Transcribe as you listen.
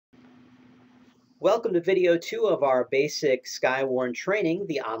Welcome to video 2 of our Basic Skywarn Training,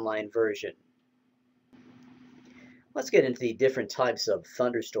 the online version. Let's get into the different types of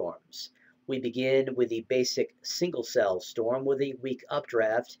thunderstorms. We begin with the basic single-cell storm with a weak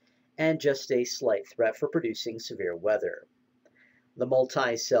updraft and just a slight threat for producing severe weather. The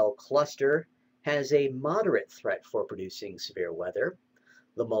multi-cell cluster has a moderate threat for producing severe weather.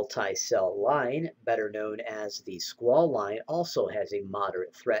 The multi-cell line, better known as the Squall line, also has a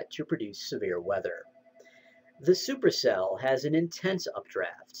moderate threat to produce severe weather. The supercell has an intense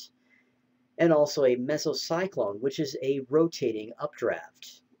updraft, and also a mesocyclone, which is a rotating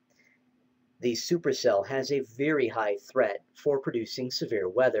updraft. The supercell has a very high threat for producing severe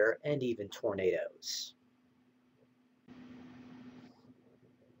weather and even tornadoes.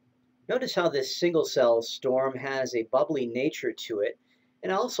 Notice how this single cell storm has a bubbly nature to it,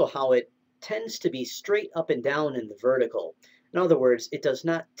 and also how it tends to be straight up and down in the vertical. In other words, it does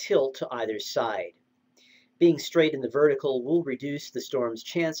not tilt to either side. Being straight in the vertical will reduce the storm's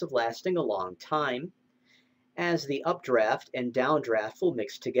chance of lasting a long time, as the updraft and downdraft will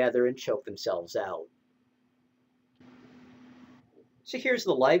mix together and choke themselves out. So here's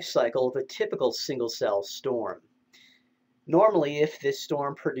the life cycle of a typical single-cell storm. Normally, if this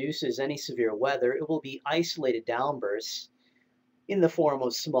storm produces any severe weather, it will be isolated downbursts in the form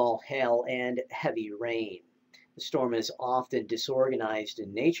of small hail and heavy rain. The storm is often disorganized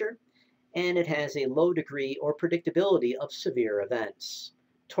in nature, and it has a low degree or predictability of severe events.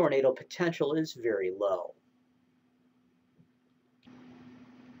 Tornado potential is very low.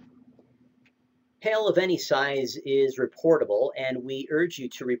 Hail of any size is reportable, and we urge you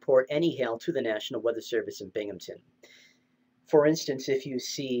to report any hail to the National Weather Service in Binghamton. For instance, if you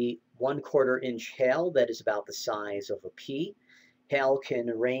see 1/4 inch hail that is about the size of a pea, hail can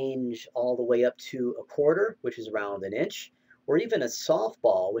range all the way up to 1/4, which is around an inch, or even a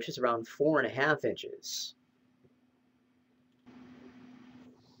softball, which is around 4.5 inches.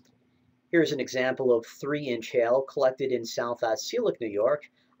 Here's an example of 3-inch hail collected in South Otselic, New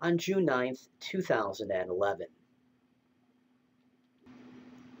York on June 9, 2011.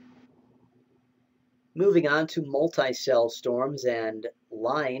 Moving on to multi-cell storms and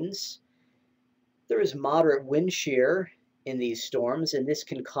lines, there is moderate wind shear in these storms, and this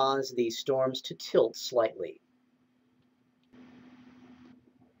can cause the storms to tilt slightly.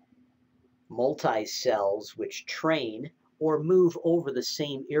 Multi-cells which train or move over the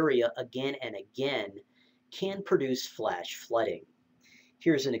same area again and again can produce flash flooding.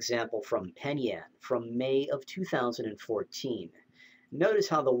 Here's an example from Penyan from May of 2014. Notice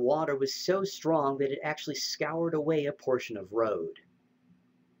how the water was so strong that it actually scoured away a portion of road.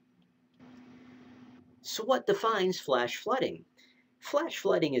 So what defines flash flooding? Flash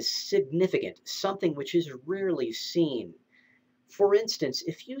flooding is significant, something which is rarely seen. For instance,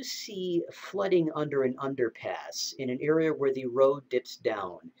 if you see flooding under an underpass in an area where the road dips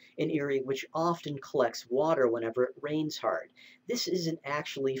down, an area which often collects water whenever it rains hard, this isn't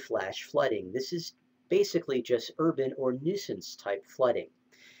actually flash flooding. This is basically just urban or nuisance type flooding.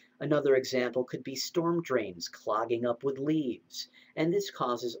 Another example could be storm drains clogging up with leaves, and this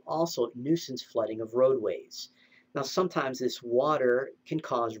causes also nuisance flooding of roadways. Now, sometimes this water can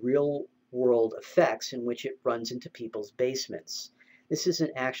cause real-world effects in which it runs into people's basements. This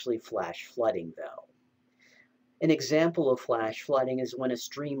isn't actually flash flooding, though. An example of flash flooding is when a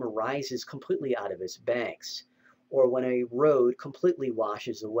stream rises completely out of its banks, or when a road completely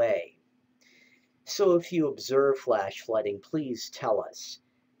washes away. So if you observe flash flooding, please tell us.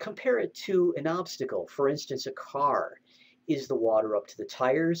 Compare it to an obstacle, for instance, a car. Is the water up to the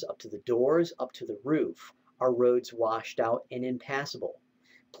tires, up to the doors, up to the roof? Are roads washed out and impassable?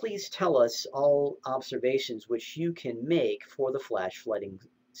 Please tell us all observations which you can make for the flash flooding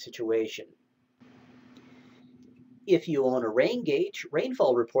situation. If you own a rain gauge,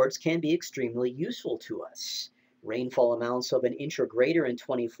 rainfall reports can be extremely useful to us. Rainfall amounts of 1 inch or greater in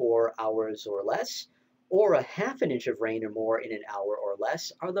 24 hours or less, or 1/2 inch of rain or more in an hour or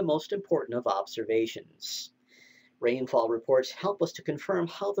less are the most important of observations. Rainfall reports help us to confirm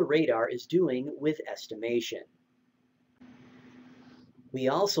how the radar is doing with estimation. We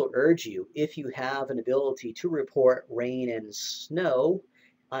also urge you, if you have an ability to report rain and snow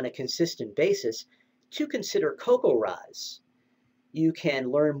on a consistent basis, to consider CocoRAs. You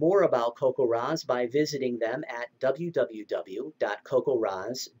can learn more about CocoRAs by visiting them at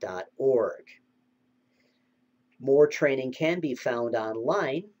www.cocoras.org. More training can be found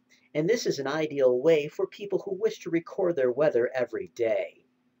online, and this is an ideal way for people who wish to record their weather every day.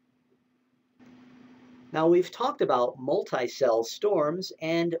 Now, we've talked about multi-cell storms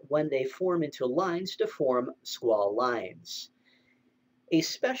and when they form into lines to form squall lines. A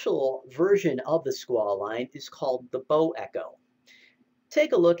special version of the squall line is called the bow echo.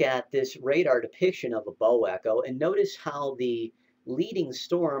 Take a look at this radar depiction of a bow echo and notice how the leading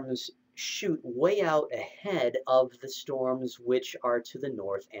storms shoot way out ahead of the storms which are to the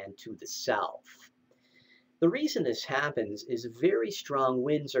north and to the south. The reason this happens is very strong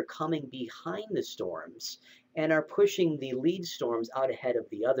winds are coming behind the storms and are pushing the lead storms out ahead of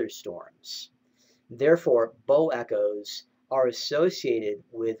the other storms. Therefore, bow echoes are associated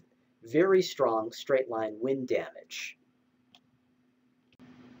with very strong straight line wind damage.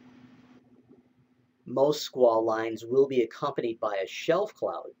 Most squall lines will be accompanied by a shelf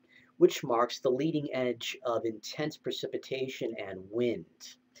cloud, which marks the leading edge of intense precipitation and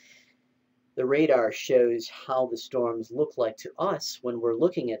wind. The radar shows how the storms look like to us when we're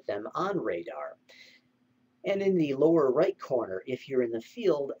looking at them on radar. And in the lower right corner, if you're in the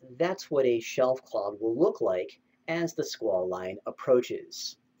field, that's what a shelf cloud will look like as the squall line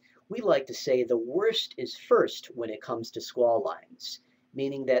approaches. We like to say the worst is first when it comes to squall lines,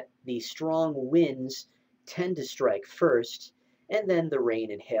 meaning that the strong winds tend to strike first, and then the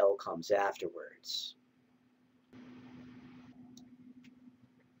rain and hail comes afterwards.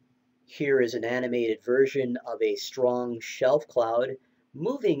 Here is an animated version of a strong shelf cloud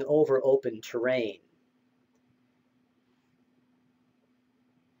moving over open terrain.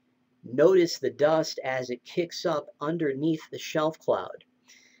 Notice the dust as it kicks up underneath the shelf cloud.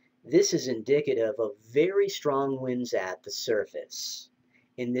 This is indicative of very strong winds at the surface.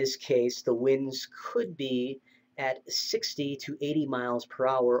 In this case, the winds could be at 60 to 80 miles per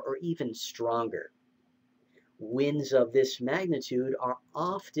hour or even stronger. Winds of this magnitude are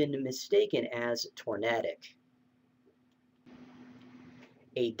often mistaken as tornadic.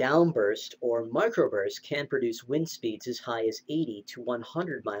 A downburst or microburst can produce wind speeds as high as 80 to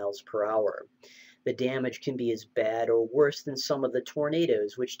 100 miles per hour. The damage can be as bad or worse than some of the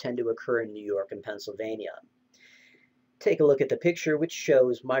tornadoes which tend to occur in New York and Pennsylvania. Take a look at the picture which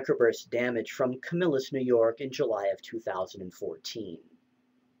shows microburst damage from Camillus, New York in July of 2014.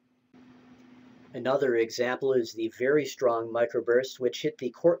 Another example is the very strong microburst which hit the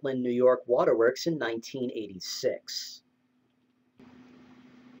Cortland, New York Waterworks in 1986.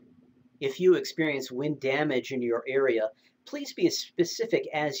 If you experience wind damage in your area, please be as specific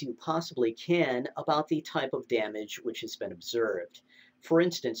as you possibly can about the type of damage which has been observed. For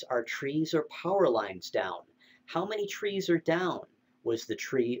instance, are trees or power lines down? How many trees are down? Was the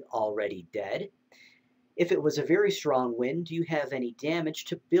tree already dead? If it was a very strong wind, do you have any damage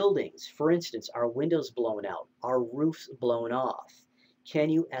to buildings? For instance, are windows blown out? Are roofs blown off? Can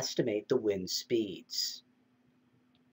you estimate the wind speeds?